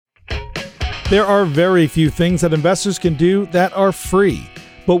There are very few things that investors can do that are free.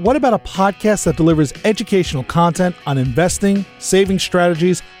 But what about a podcast that delivers educational content on investing, saving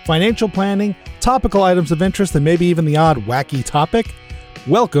strategies, financial planning, topical items of interest, and maybe even the odd wacky topic?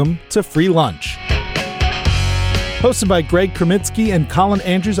 Welcome to Free Lunch. Hosted by Greg Kremitsky and Colin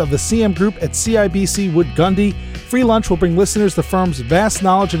Andrews of the CM Group at CIBC Wood Gundy, Free Lunch will bring listeners the firm's vast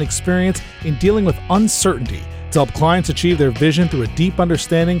knowledge and experience in dealing with uncertainty to help clients achieve their vision through a deep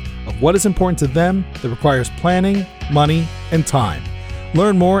understanding of what is important to them that requires planning, money, and time.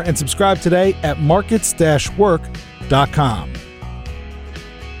 Learn more and subscribe today at markets-work.com.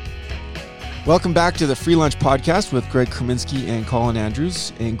 Welcome back to the Free Lunch Podcast with Greg Kremitsky and Colin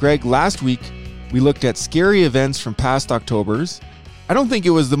Andrews. And Greg, last week we looked at scary events from past Octobers. I don't think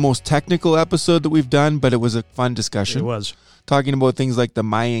it was the most technical episode that we've done, but it was a fun discussion. It was. Talking about things like the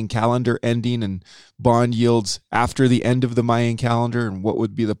Mayan calendar ending and bond yields after the end of the Mayan calendar and what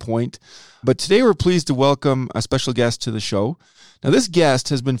would be the point. But today we're pleased to welcome a special guest to the show. Now, this guest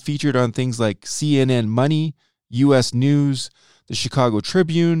has been featured on things like CNN Money, U.S. News, the Chicago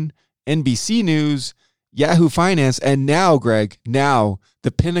Tribune, NBC News, Yahoo Finance, and now, Greg, the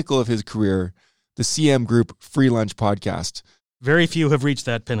pinnacle of his career, the CM Group Free Lunch Podcast. Very few have reached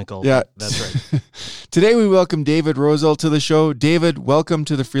that pinnacle. Yeah. That's right. Today we welcome David Rosel to the show. David, welcome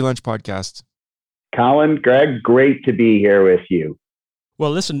to the Free Lunch Podcast. Colin, Greg, great to be here with you. Well,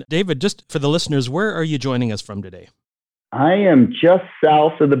 listen, David, just for the listeners, where are you joining us from today? I am just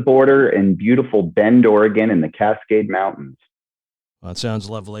south of the border in beautiful Bend, Oregon in the Cascade Mountains. Well, it sounds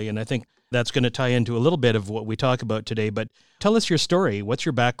lovely, and I think that's going to tie into a little bit of what we talk about today, but tell us your story. What's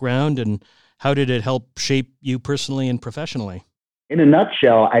your background, and how did it help shape you personally and professionally? In a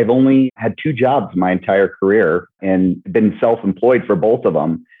nutshell, I've only had two jobs my entire career and been self-employed for both of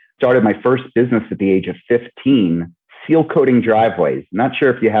them. Started my first business at the age of 15, seal coating driveways. Not sure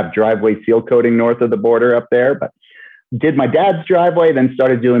if you have driveway seal coating north of the border up there, but did my dad's driveway, then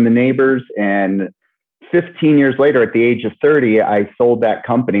started doing the neighbors. And 15 years later, at the age of 30, I sold that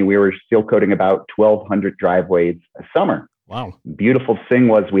company. We were seal coating about 1,200 driveways a summer. Wow. Beautiful thing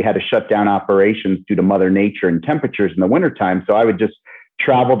was we had to shut down operations due to Mother Nature and temperatures in the wintertime. So I would just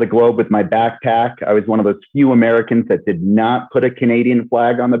travel the globe with my backpack. I was one of those few Americans that did not put a Canadian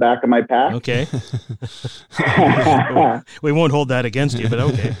flag on the back of my pack. Okay. We won't hold that against you, but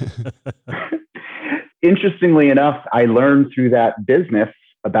okay. Interestingly enough, I learned through that business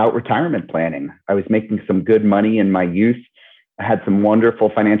about retirement planning. I was making some good money in my youth. I had some wonderful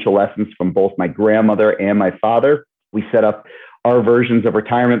financial lessons from both my grandmother and my father. We set up our versions of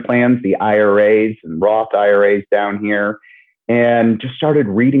retirement plans, the IRAs and Roth IRAs down here, and just started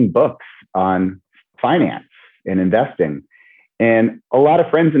reading books on finance and investing. And a lot of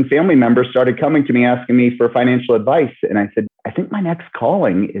friends and family members started coming to me asking me for financial advice. And I said, I think my next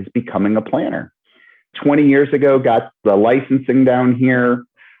calling is becoming a planner. 20 years ago, got the licensing down here,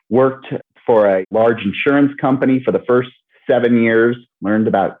 worked for a large insurance company for the first 7 years, learned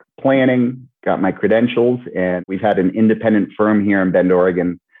about planning, got my credentials, and we've had an independent firm here in Bend,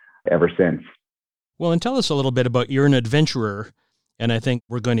 Oregon ever since. Well, and tell us a little bit about, you're an adventurer, and I think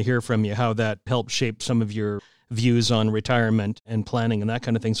we're going to hear from you how that helped shape some of your views on retirement and planning and that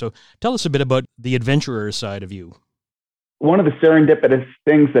kind of thing. So tell us a bit about the adventurer side of you. One of the serendipitous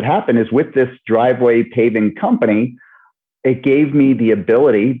things that happened is with this driveway paving company, it gave me the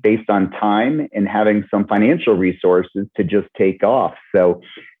ability, based on time and having some financial resources, to just take off. So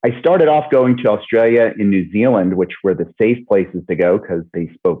I started off going to Australia and New Zealand, which were the safe places to go because they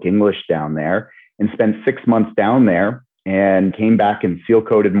spoke English down there, and spent 6 months down there and came back and seal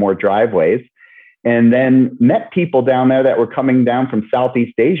coated more driveways. And then met people down there that were coming down from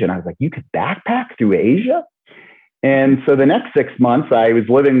Southeast Asia. And I was like, you could backpack through Asia? And so the next 6 months, I was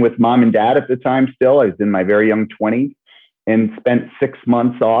living with mom and dad at the time still. I was in my very young 20s and spent 6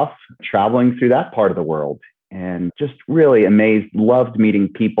 months off traveling through that part of the world. And just really amazed, loved meeting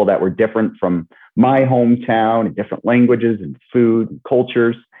people that were different from my hometown, different languages and food and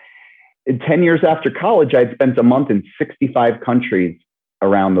cultures. And 10 years after college, I'd spent a month in 65 countries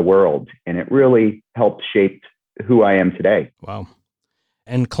around the world. And it really helped shape who I am today. Wow.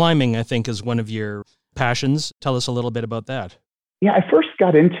 And climbing, I think, is one of your passions. Tell us a little bit about that. Yeah, I first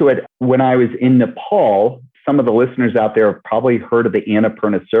got into it when I was in Nepal. Some of the listeners out there have probably heard of the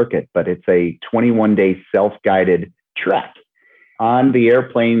Annapurna Circuit, but it's a 21-day self-guided trek. On the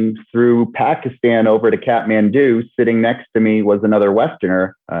airplane through Pakistan over to Kathmandu, sitting next to me was another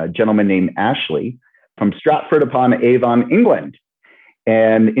Westerner, a gentleman named Ashley from Stratford-upon-Avon, England.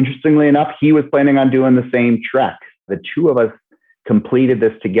 And interestingly enough, he was planning on doing the same trek. The two of us completed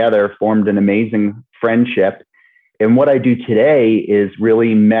this together, formed an amazing friendship. And what I do today is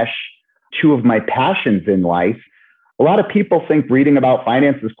really mesh two of my passions in life. A lot of people think reading about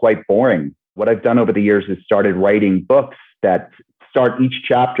finance is quite boring. What I've done over the years is started writing books that start each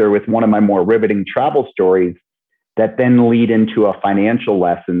chapter with one of my more riveting travel stories that then lead into a financial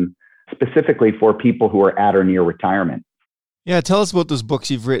lesson specifically for people who are at or near retirement. Yeah, tell us about those books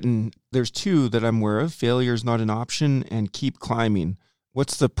you've written. There's two that I'm aware of, Failure is Not an Option and Keep Climbing.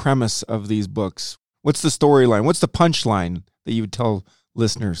 What's the premise of these books? What's the storyline? What's the punchline that you would tell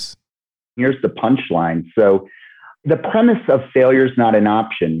listeners? Here's the punchline. So the premise of Failure is Not an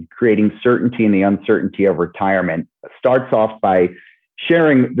Option, creating certainty in the uncertainty of retirement, starts off by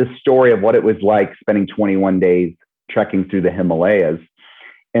sharing the story of what it was like spending 21 days trekking through the Himalayas.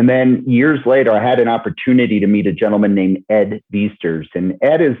 And then years later, I had an opportunity to meet a gentleman named Ed Viesturs. And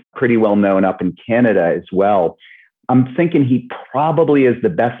Ed is pretty well known up in Canada as well. I'm thinking he probably is the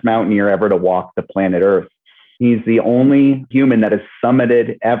best mountaineer ever to walk the planet Earth. He's the only human that has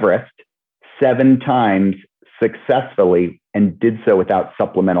summited Everest 7 times successfully and did so without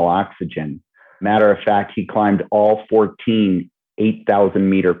supplemental oxygen. Matter of fact, he climbed all 14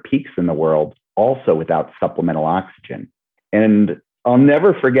 8,000-meter peaks in the world, also without supplemental oxygen. And I'll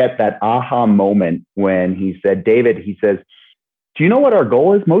never forget that aha moment when he said, David, he says, do you know what our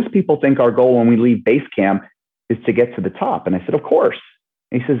goal is? Most people think our goal when we leave base camp is to get to the top. And I said, of course.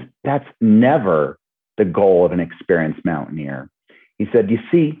 And he says, that's never the goal of an experienced mountaineer. He said, you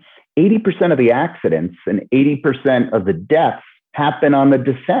see, 80% of the accidents and 80% of the deaths happen on the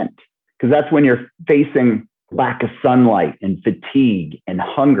descent, because that's when you're facing lack of sunlight and fatigue and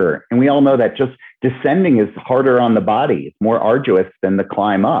hunger. And we all know that just descending is harder on the body. It's more arduous than the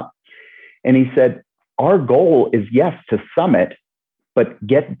climb up. And he said, our goal is, yes, to summit, but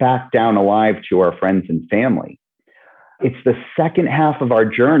get back down alive to our friends and family. It's the second half of our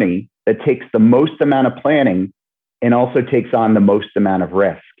journey that takes the most amount of planning and also takes on the most amount of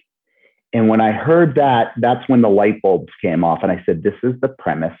risk. And when I heard that, that's when the light bulbs came off. And I said, this is the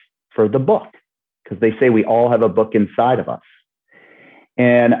premise for the book, because they say we all have a book inside of us.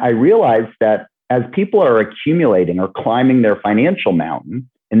 And I realized that as people are accumulating or climbing their financial mountain,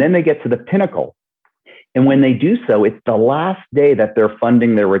 and then they get to the pinnacle, and when they do so, it's the last day that they're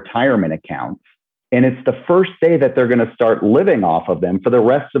funding their retirement accounts. And it's the first day that they're going to start living off of them for the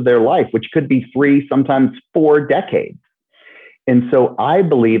rest of their life, which could be 3, sometimes 4 decades. And so I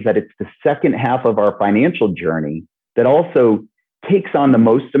believe that it's the second half of our financial journey that also takes on the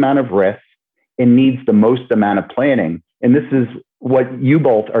most amount of risk and needs the most amount of planning. And this is what you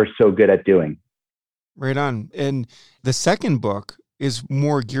both are so good at doing. Right on. And the second book is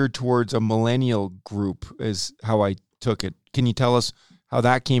more geared towards a millennial group, is how I took it. Can you tell us how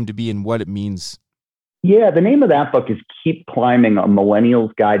that came to be and what it means? Yeah, the name of that book is Keep Climbing, A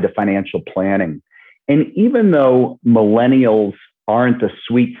Millennial's Guide to Financial Planning. And even though millennials aren't the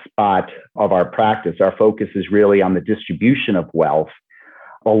sweet spot of our practice, our focus is really on the distribution of wealth.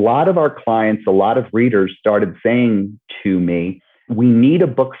 A lot of our clients, a lot of readers started saying to me, we need a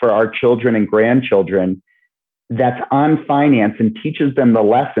book for our children and grandchildren that's on finance and teaches them the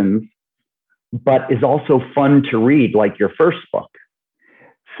lessons, but is also fun to read, like your first book.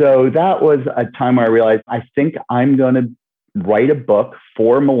 So that was a time where I realized, I think I'm going to write a book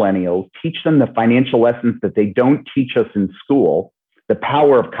for millennials, teach them the financial lessons that they don't teach us in school, the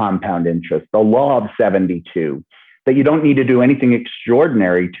power of compound interest, the law of 72, that you don't need to do anything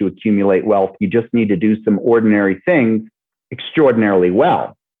extraordinary to accumulate wealth. You just need to do some ordinary things extraordinarily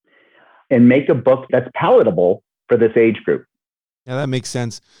well, and make a book that's palatable for this age group. Yeah, that makes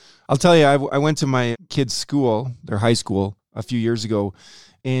sense. I'll tell you, I went to my kids' school, their high school, a few years ago,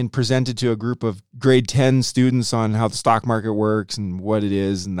 and presented to a group of grade 10 students on how the stock market works and what it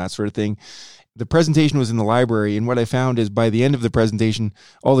is and that sort of thing. The presentation was in the library, and what I found is by the end of the presentation,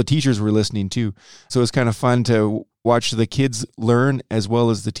 all the teachers were listening too. So it's kind of fun to watch the kids learn as well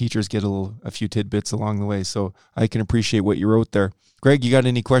as the teachers get a few tidbits along the way. So I can appreciate what you wrote there. Greg, you got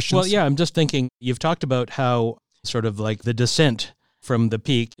any questions? Well, yeah, I'm just thinking, you've talked about how sort of like the descent from the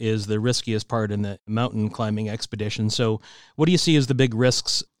peak is the riskiest part in the mountain climbing expedition. So what do you see as the big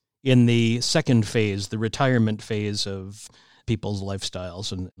risks in the second phase, the retirement phase of people's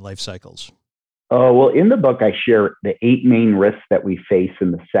lifestyles and life cycles? Oh, well, in the book, I share the 8 main risks that we face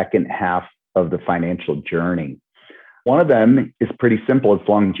in the second half of the financial journey. One of them is pretty simple. It's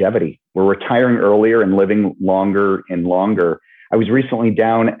longevity. We're retiring earlier and living longer and longer. I was recently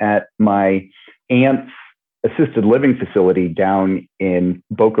down at my aunt's assisted living facility down in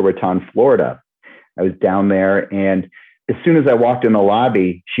Boca Raton, Florida. I was down there, and as soon as I walked in the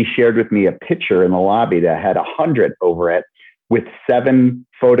lobby, she shared with me a picture in the lobby that had 100 over it with 7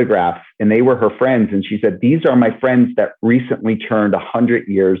 photographs, and they were her friends. And she said, these are my friends that recently turned 100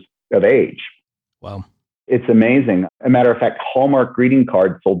 years of age. Wow. It's amazing. As a matter of fact, Hallmark greeting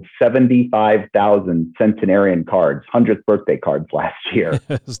cards sold 75,000 centenarian cards, 100th birthday cards last year.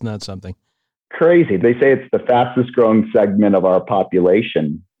 Isn't that something? Crazy. They say it's the fastest growing segment of our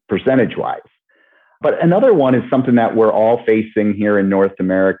population, percentage-wise. But another one is something that we're all facing here in North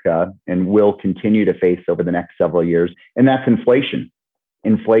America and will continue to face over the next several years, and that's inflation.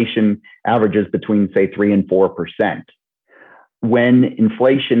 Inflation averages between, say, 3 and 4%. When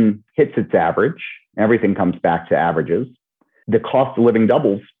inflation hits its average, everything comes back to averages, the cost of living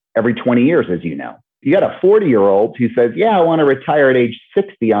doubles every 20 years, as you know. You got a 40-year-old who says, yeah, I want to retire at age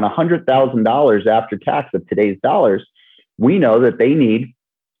 60 on $100,000 after tax of today's dollars. We know that they need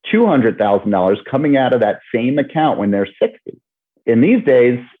 $200,000 coming out of that same account when they're 60. In these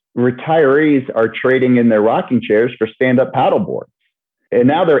days, retirees are trading in their rocking chairs for stand-up paddleboards. And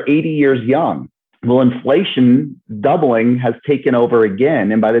now they're 80 years young. Well, inflation doubling has taken over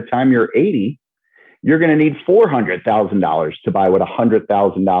again. And by the time you're 80, you're going to need $400,000 to buy what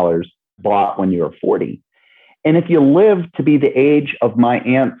 $100,000 bought when you were 40. And if you live to be the age of my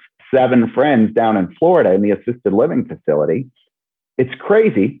aunt's 7 friends down in Florida in the assisted living facility, it's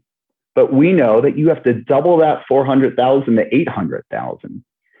crazy, but we know that you have to double that 400,000 to 800,000.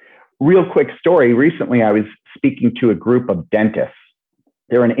 Real quick story. Recently, I was speaking to a group of dentists.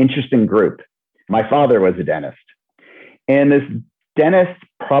 They're an interesting group. My father was a dentist, and this dentist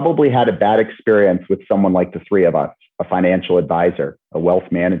probably had a bad experience with someone like the three of us, a financial advisor, a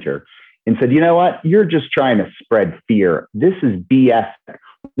wealth manager, and said, you know what? You're just trying to spread fear. This is BS.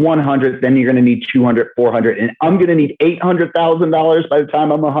 100, then you're going to need 200, 400, and I'm going to need $800,000 by the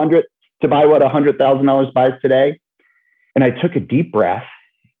time I'm 100 to buy what $100,000 buys today. And I took a deep breath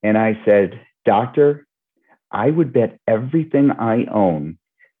and I said, Doctor, I would bet everything I own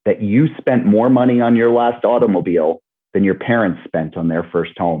that you spent more money on your last automobile than your parents spent on their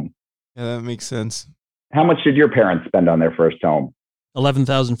first home. Yeah, that makes sense. How much did your parents spend on their first home?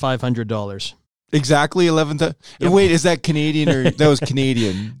 $11,500. Exactly 11,000. Yep. Wait, is that Canadian or that was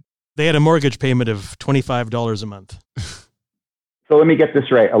Canadian? They had a mortgage payment of $25 a month. So let me get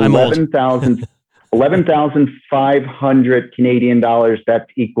this right. 11,500 Canadian dollars. That's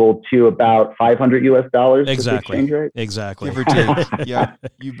equal to about 500 US dollars. Exactly. Exchange rate? Exactly. Give or take. Yeah,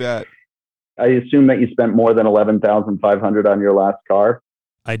 you bet. I assume that you spent more than 11,500 on your last car.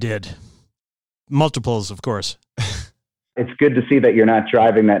 I did. Multiples, of course. It's good to see that you're not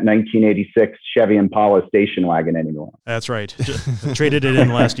driving that 1986 Chevy Impala station wagon anymore. That's right. Traded it in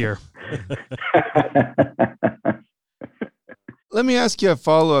last year. Let me ask you a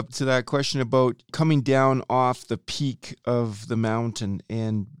follow-up to that question about coming down off the peak of the mountain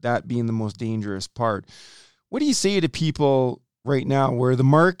and that being the most dangerous part. What do you say to people right now where the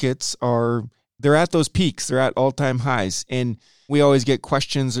markets they're at those peaks, they're at all-time highs, and we always get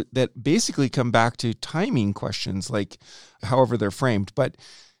questions that basically come back to timing questions, like however they're framed. But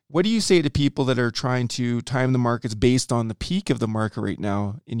what do you say to people that are trying to time the markets based on the peak of the market right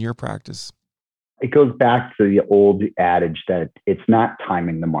now in your practice? It goes back to the old adage that it's not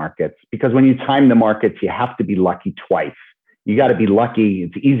timing the markets, because when you time the markets, you have to be lucky twice. You got to be lucky.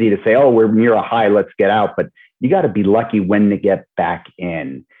 It's easy to say, oh, we're near a high, let's get out. But you got to be lucky when to get back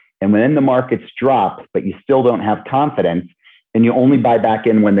in. And when the markets drop, but you still don't have confidence, and you only buy back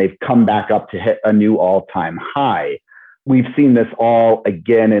in when they've come back up to hit a new all-time high. We've seen this all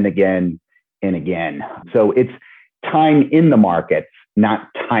again and again and again. So it's time in the markets, not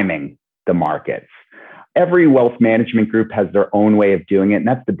timing the markets. Every wealth management group has their own way of doing it. And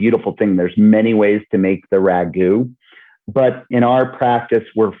that's the beautiful thing. There's many ways to make the ragu. But in our practice,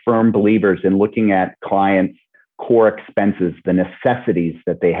 we're firm believers in looking at clients' core expenses, the necessities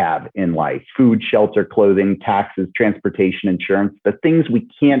that they have in life: food, shelter, clothing, taxes, transportation, insurance, the things we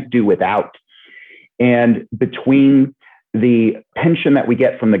can't do without. And between the pension that we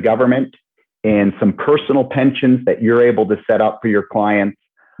get from the government and some personal pensions that you're able to set up for your clients,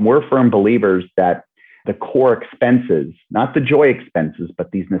 we're firm believers that the core expenses, not the joy expenses, but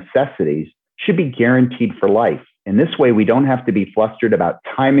these necessities, should be guaranteed for life. And this way, we don't have to be flustered about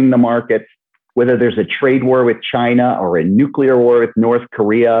timing the markets, whether there's a trade war with China or a nuclear war with North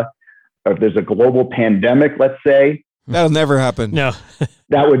Korea, or if there's a global pandemic, let's say. That'll never happen. No.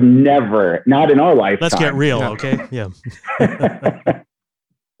 That would never, not in our lifetime. Let's get real, okay? Yeah.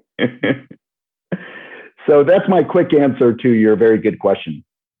 So that's my quick answer to your very good question.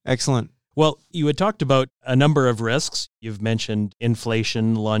 Excellent. Well, you had talked about a number of risks. You've mentioned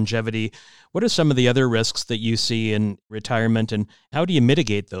inflation, longevity. What are some of the other risks that you see in retirement, and how do you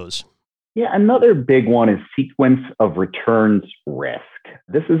mitigate those? Yeah, another big one is sequence of returns risk.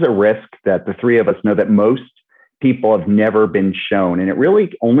 This is a risk that the three of us know that most people have never been shown. And it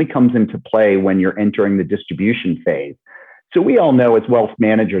really only comes into play when you're entering the distribution phase. So we all know as wealth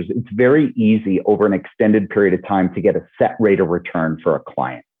managers, it's very easy over an extended period of time to get a set rate of return for a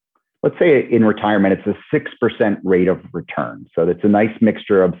client. Let's say in retirement, it's a 6% rate of return. So that's a nice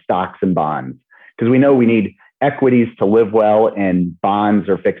mixture of stocks and bonds, because we know we need equities to live well and bonds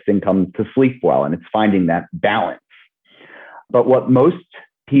or fixed income to sleep well. And it's finding that balance. But what most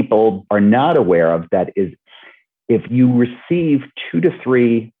people are not aware of that is if you receive 2 to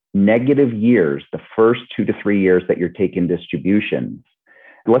 3 negative years, the first 2 to 3 years that you're taking distributions,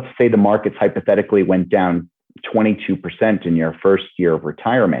 let's say the markets hypothetically went down 22% in your first year of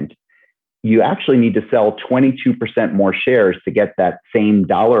retirement, you actually need to sell 22% more shares to get that same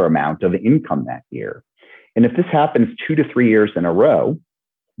dollar amount of income that year. And if this happens 2 to 3 years in a row,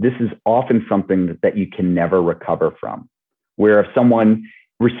 this is often something that you can never recover from. Where if someone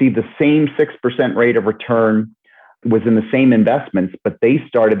received the same 6% rate of return, was in the same investments, but they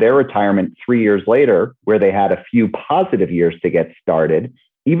started their retirement 3 years later, where they had a few positive years to get started,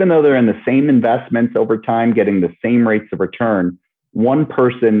 even though they're in the same investments over time, getting the same rates of return, one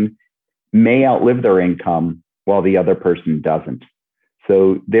person may outlive their income while the other person doesn't.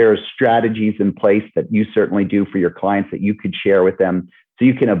 So there are strategies in place that you certainly do for your clients that you could share with them so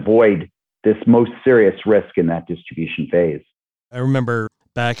you can avoid this most serious risk in that distribution phase. I remember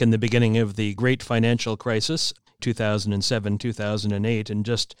back in the beginning of the great financial crisis, 2007, 2008, and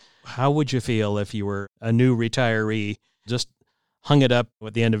just how would you feel if you were a new retiree, just hung it up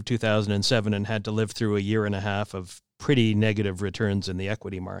at the end of 2007 and had to live through a year and a half of pretty negative returns in the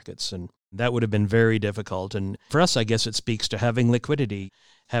equity markets? And that would have been very difficult. And for us, I guess it speaks to having liquidity,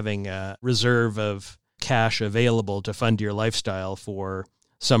 having a reserve of cash available to fund your lifestyle for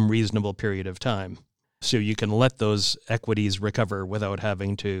some reasonable period of time. So you can let those equities recover without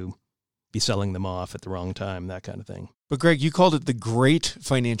having to be selling them off at the wrong time, that kind of thing. But Greg, you called it the great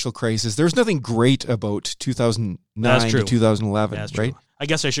financial crisis. There's nothing great about 2009 to 2011, That's right? True. I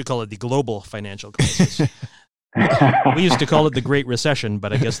guess I should call it the global financial crisis. We used to call it the Great Recession,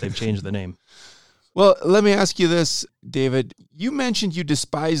 but I guess they've changed the name. Well, let me ask you this, David. You mentioned you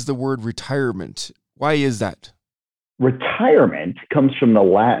despise the word retirement. Why is that? Retirement comes from the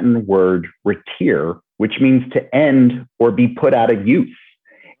Latin word retire, which means to end or be put out of use.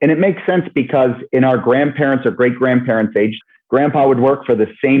 And it makes sense because in our grandparents' or great-grandparents' age, grandpa would work for the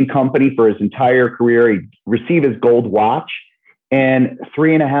same company for his entire career. He'd receive his gold watch. And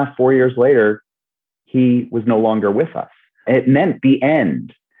 3.5, 4 years later, he was no longer with us. It meant the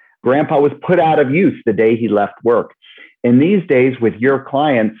end. Grandpa was put out of use the day he left work. And these days with your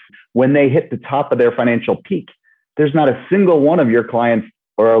clients, when they hit the top of their financial peak, there's not a single one of your clients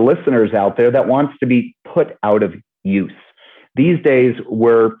or our listeners out there that wants to be put out of use. These days,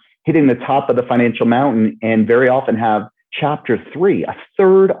 we're hitting the top of the financial mountain and very often have chapter 3, a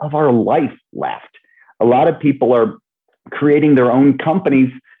third of our life left. A lot of people are creating their own companies,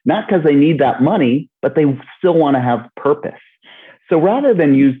 not because they need that money, but they still want to have purpose. So rather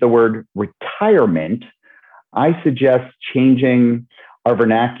than use the word retirement, I suggest changing our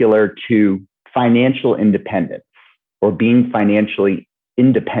vernacular to financial independence or being financially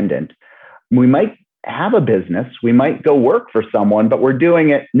independent. We might have a business, we might go work for someone, but we're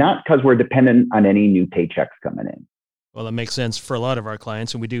doing it not because we're dependent on any new paychecks coming in. Well, that makes sense for a lot of our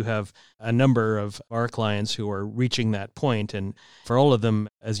clients, and we do have a number of our clients who are reaching that point. And for all of them,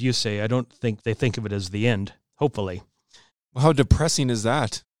 as you say, I don't think they think of it as the end, hopefully. Well, how depressing is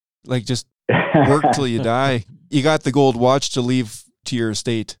that? Like just work till you die. You got the gold watch to leave to your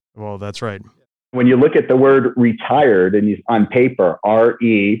estate. Well, that's right. When you look at the word retired and on paper,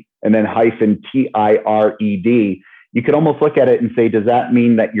 R-E, and then hyphen T-I-R-E-D, you could almost look at it and say, does that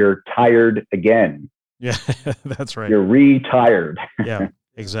mean that you're tired again? Yeah, that's right. You're retired. Yeah,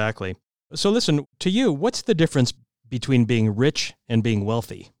 exactly. So listen, to you, what's the difference between being rich and being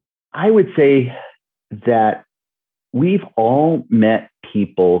wealthy? I would say that we've all met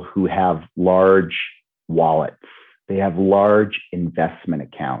people who have large wallets. They have large investment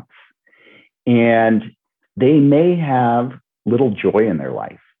accounts. And they may have little joy in their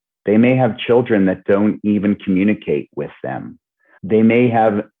life. They may have children that don't even communicate with them. They may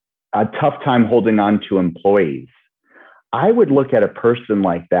have a tough time holding on to employees. I would look at a person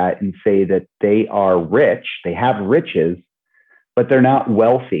like that and say that they are rich, they have riches, but they're not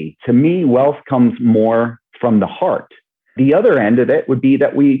wealthy. To me, wealth comes more from the heart. The other end of it would be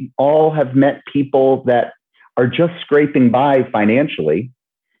that we all have met people that are just scraping by financially,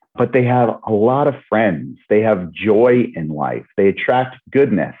 but they have a lot of friends. They have joy in life. They attract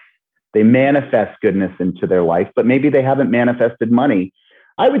goodness. They manifest goodness into their life, but maybe they haven't manifested money.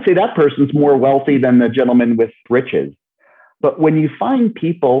 I would say that person's more wealthy than the gentleman with riches. But when you find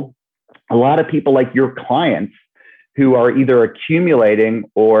people, a lot of people like your clients who are either accumulating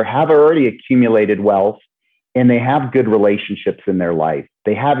or have already accumulated wealth, and they have good relationships in their life,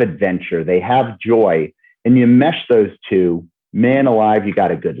 they have adventure, they have joy, and you mesh those two, man alive, you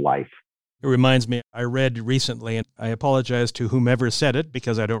got a good life. It reminds me, I read recently, and I apologize to whomever said it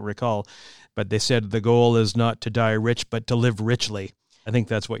because I don't recall, but they said the goal is not to die rich, but to live richly. I think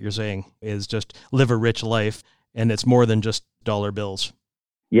that's what you're saying, is just live a rich life, and it's more than just dollar bills.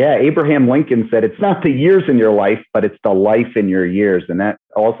 Yeah, Abraham Lincoln said, it's not the years in your life, but it's the life in your years. And that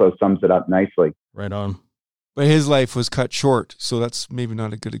also sums it up nicely. Right on. But his life was cut short, so that's maybe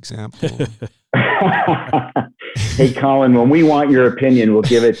not a good example. Hey, Colin, when we want your opinion, we'll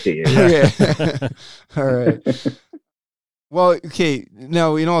give it to you. Okay. All right. Well, okay.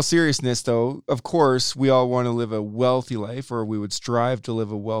 Now, in all seriousness, though, of course, we all want to live a wealthy life, or we would strive to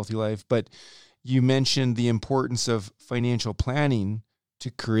live a wealthy life. But you mentioned the importance of financial planning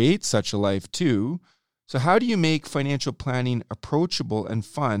to create such a life, too. So how do you make financial planning approachable and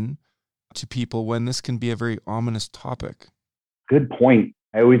fun to people when this can be a very ominous topic? Good point.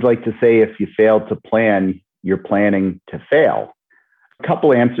 I always like to say, if you fail to plan, you're planning to fail. A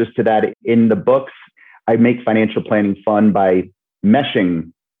couple answers to that. In the books, I make financial planning fun by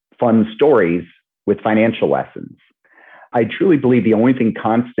meshing fun stories with financial lessons. I truly believe the only thing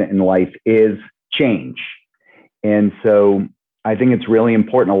constant in life is change. And so I think it's really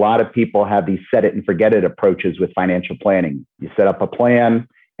important. A lot of people have these set it and forget it approaches with financial planning. You set up a plan,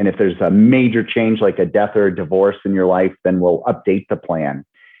 and if there's a major change like a death or a divorce in your life, then we'll update the plan.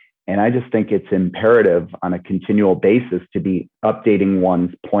 And I just think it's imperative on a continual basis to be updating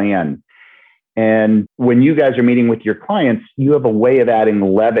one's plan. And when you guys are meeting with your clients, you have a way of adding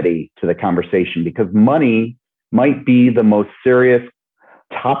levity to the conversation, because money might be the most serious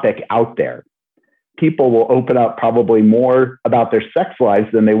topic out there. People will open up probably more about their sex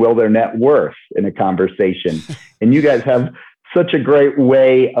lives than they will their net worth in a conversation. And you guys have such a great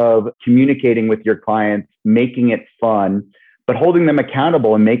way of communicating with your clients, making it fun, but holding them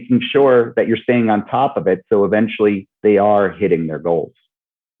accountable and making sure that you're staying on top of it, so eventually they are hitting their goals.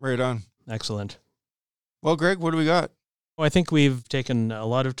 Right on. Excellent. Well, Greg, what do we got? Well, I think we've taken a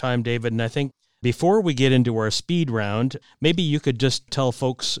lot of time, David, and I think before we get into our speed round, maybe you could just tell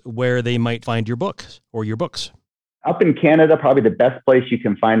folks where they might find your book or your books. Up in Canada, probably the best place you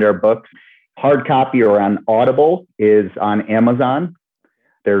can find our books, hard copy or on Audible, is on Amazon.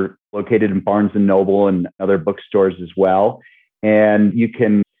 They're located in Barnes & Noble and other bookstores as well. And you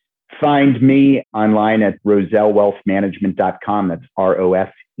can find me online at rosellwealthmanagement.com. That's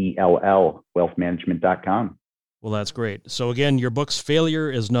ROSELL, wealthmanagement.com. Well, that's great. So again, your book's Failure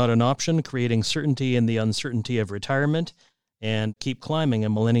is Not an Option, Creating Certainty in the Uncertainty of Retirement, and Keep Climbing, A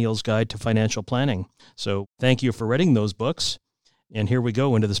Millennial's Guide to Financial Planning. So thank you for reading those books. And here we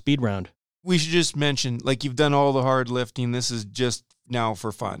go into the speed round. We should just mention, like, you've done all the hard lifting. This is just now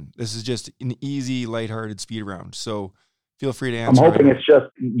for fun. This is just an easy, lighthearted speed round. So feel free to answer. I'm hoping it's just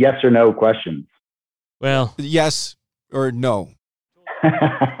yes or no questions. Well, yes or no.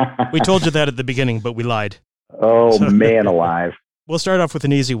 We told you that at the beginning, but we lied. Oh, man alive. We'll start off with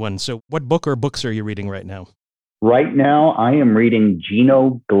an easy one. So what book or books are you reading right now? Right now, I am reading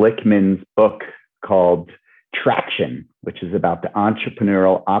Gino Glickman's book called Traction, which is about the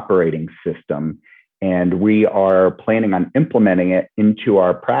entrepreneurial operating system. And we are planning on implementing it into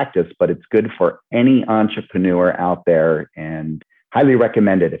our practice, but it's good for any entrepreneur out there and highly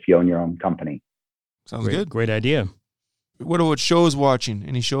recommend it if you own your own company. Sounds good. Great idea. What about shows watching?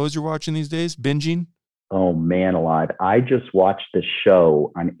 Any shows you're watching these days? Binging? Oh, man alive. I just watched the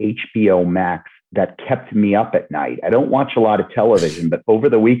show on HBO Max that kept me up at night. I don't watch a lot of television, but over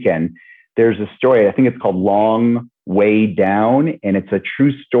the weekend, there's a story, I think it's called Long Way Down, and it's a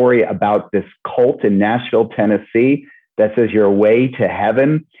true story about this cult in Nashville, Tennessee, that says your way to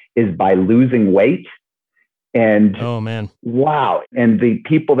heaven is by losing weight. And oh, man. Wow. And the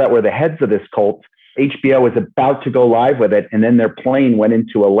people that were the heads of this cult, HBO was about to go live with it, and then their plane went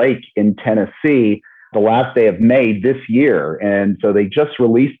into a lake in Tennessee the last day of May this year. And so they just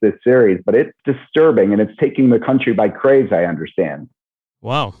released this series, but it's disturbing, and it's taking the country by craze, I understand.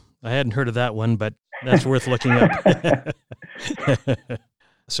 Wow. I hadn't heard of that one, but that's worth looking up.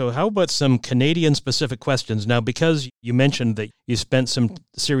 So how about some Canadian-specific questions? Now, because you mentioned that you spent some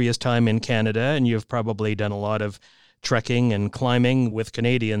serious time in Canada, and you've probably done a lot of trekking and climbing with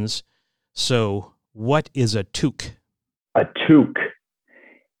Canadians. So what is a toque? A toque.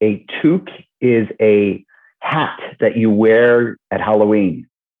 A toque is a hat that you wear at Halloween.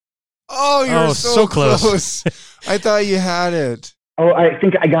 Oh, you're so close. I thought you had it. Oh, I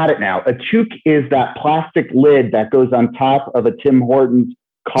think I got it now. A toque is that plastic lid that goes on top of a Tim Hortons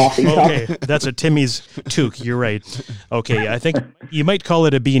coffee cup. Okay, that's a Timmy's toque. You're right. Okay, I think you might call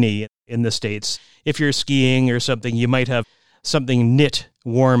it a beanie in the States. If you're skiing or something, you might have something knit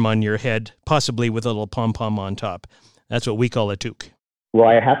warm on your head, possibly with a little pom-pom on top. That's what we call a toque. Well,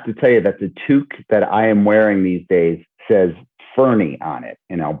 I have to tell you that the toque that I am wearing these days says Fernie on it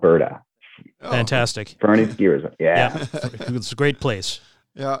in Alberta. Oh. Fantastic. Fernie ski resort. Yeah. It's a great place.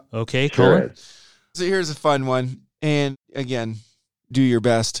 Yeah. Okay, Sure Colin? is. So here's a fun one. And again, do your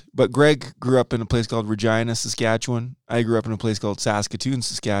best. But Greg grew up in a place called Regina, Saskatchewan. I grew up in a place called Saskatoon,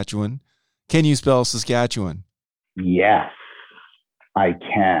 Saskatchewan. Can you spell Saskatchewan? Yes, I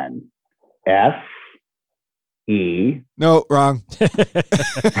can. S-E. No, wrong.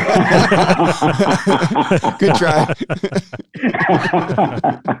 Good try.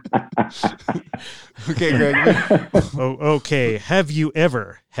 Okay, Greg. Oh, okay. Have you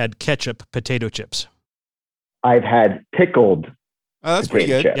ever had ketchup potato chips? I've had pickled. Oh, that's pretty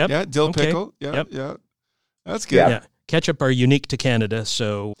good. Potato chip. Yep. Yeah, dill Okay. pickle. Yeah, Yep. yeah. That's good. Yep. Yeah. Ketchup are unique to Canada,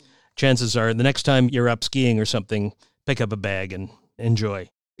 so chances are the next time you're up skiing or something, pick up a bag and enjoy.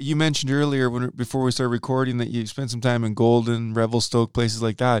 You mentioned earlier before we started recording that you spent some time in Golden, Revelstoke, places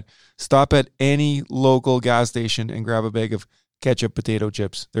like that. Stop at any local gas station and grab a bag of ketchup potato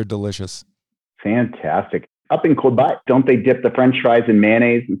chips. They're delicious. Fantastic. Up in Quebec, don't they dip the French fries in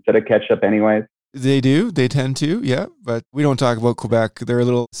mayonnaise instead of ketchup anyways? They do. They tend to, yeah. But we don't talk about Quebec. They're a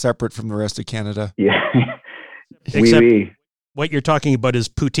little separate from the rest of Canada. Yeah. Except Oui. what you're talking about is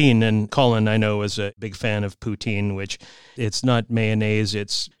poutine, and Colin, I know, is a big fan of poutine, which it's not mayonnaise,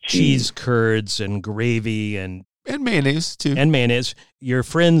 it's cheese curds and gravy and mayonnaise, too. mayonnaise. Your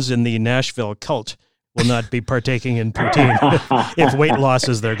friends in the Nashville cult will not be partaking in poutine if weight loss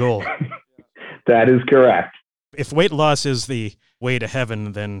is their goal. That is correct. If weight loss is the way to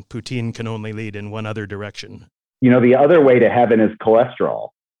heaven, then poutine can only lead in one other direction. You know, the other way to heaven is cholesterol.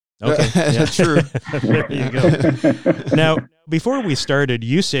 Okay. That's true. There you go. Now, before we started,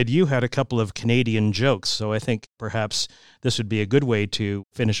 you said you had a couple of Canadian jokes, so I think perhaps this would be a good way to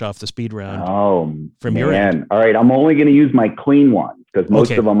finish off the speed round. Oh, From man. your end. All right. I'm only going to use my clean ones because most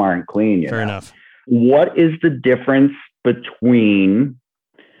Okay. of them aren't clean. Fair enough. What is the difference between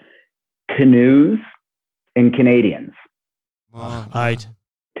canoes and Canadians? Oh,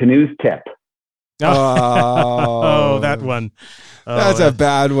 Canoes tip. Oh, that one. Oh, That's a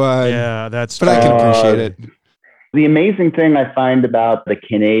bad one. Yeah, that's But I can Uh, appreciate it. The amazing thing I find about the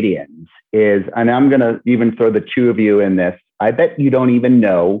Canadians is, and I'm going to even throw the two of you in this, I bet you don't even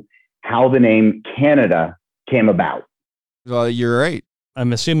know how the name Canada came about. Well, you're right.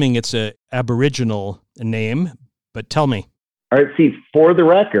 I'm assuming it's a Aboriginal name, but tell me. All right, see, for the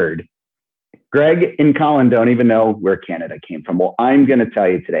record, Greg and Colin don't even know where Canada came from. Well, I'm going to tell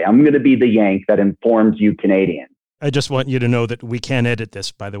you today. I'm going to be the Yank that informs you Canadians. I just want you to know that we can edit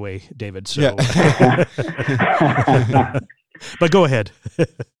this, by the way, David. So, Yeah. but go ahead.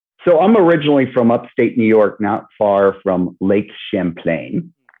 So I'm originally from upstate New York, not far from Lake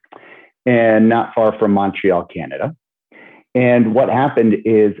Champlain and not far from Montreal, Canada. And what happened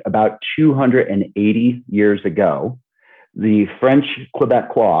is about 280 years ago, the French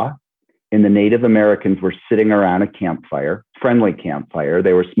Quebecois and the Native Americans were sitting around a campfire, friendly campfire.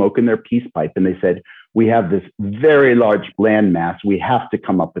 They were smoking their peace pipe and they said, we have this very large landmass. We have to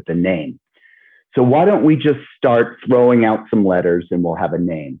come up with a name. So why don't we just start throwing out some letters and we'll have a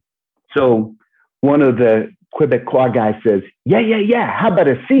name? So one of the Quebecois guys says, yeah. How about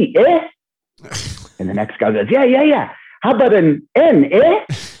a C, eh? And the next guy says, yeah. How about an N, eh?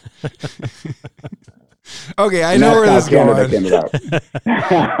 Okay, I And know where that's this is how Canada going. came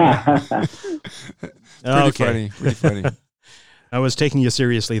about. Okay. Pretty funny. I was taking you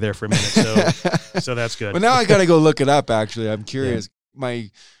seriously there for a minute, so that's good. Well, now I got to go look it up, actually. I'm curious. Yeah.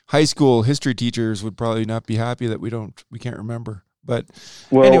 My high school history teachers would probably not be happy that we can't remember. But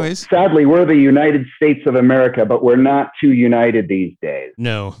well, anyways. Sadly, we're the United States of America, but we're not too united these days.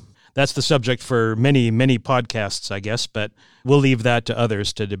 No, that's the subject for many, many podcasts, I guess, but we'll leave that to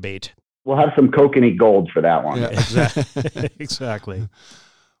others to debate. We'll have some Coke and eat gold for that one. Yeah, exactly.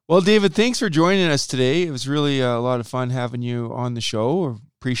 Well, David, thanks for joining us today. It was really a lot of fun having you on the show.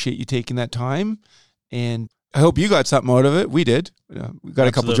 Appreciate you taking that time. And I hope you got something out of it. We did. We got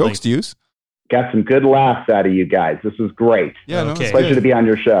a couple jokes to use. Got some good laughs out of you guys. This was great. Yeah, okay. no, Pleasure to be on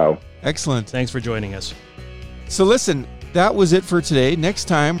your show. Excellent. Thanks for joining us. So listen, that was it for today. Next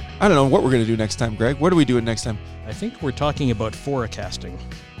time, I don't know what we're going to do next time, Greg. What are we doing next time? I think we're talking about forecasting.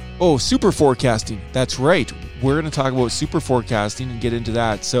 Oh, super forecasting. That's right. We're going to talk about super forecasting and get into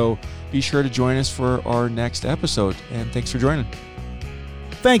that. So be sure to join us for our next episode. And thanks for joining.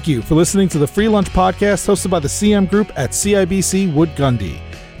 Thank you for listening to the Free Lunch Podcast hosted by the CM Group at CIBC Wood Gundy.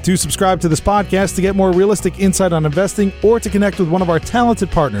 To subscribe to this podcast to get more realistic insight on investing or to connect with one of our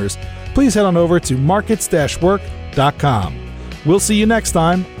talented partners, please head on over to markets-work.com. We'll see you next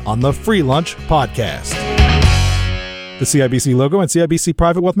time on the Free Lunch Podcast. The CIBC logo and CIBC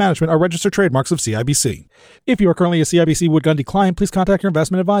Private Wealth Management are registered trademarks of CIBC. If you are currently a CIBC Wood Gundy client, please contact your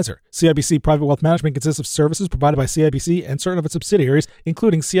investment advisor. CIBC Private Wealth Management consists of services provided by CIBC and certain of its subsidiaries,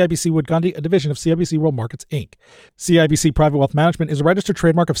 including CIBC Wood Gundy, a division of CIBC World Markets, Inc. CIBC Private Wealth Management is a registered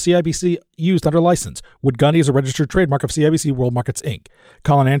trademark of CIBC used under license. Wood Gundy is a registered trademark of CIBC World Markets, Inc.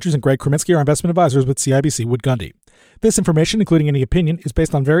 Colin Andrews and Greg Kreminsky are investment advisors with CIBC Wood Gundy. This information, including any opinion, is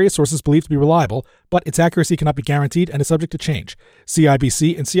based on various sources believed to be reliable, but its accuracy cannot be guaranteed and is subject to change.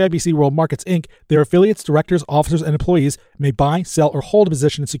 CIBC and CIBC World Markets, Inc., their affiliates, directors, officers, and employees may buy, sell, or hold a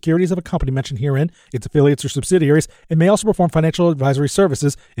position in securities of a company mentioned herein, its affiliates or subsidiaries, and may also perform financial advisory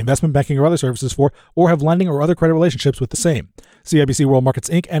services, investment banking, or other services for, or have lending or other credit relationships with the same. CIBC World Markets,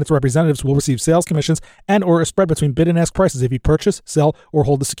 Inc. and its representatives will receive sales commissions and or a spread between bid and ask prices if you purchase, sell, or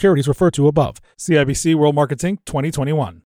hold the securities referred to above. CIBC World Markets, Inc. 2021.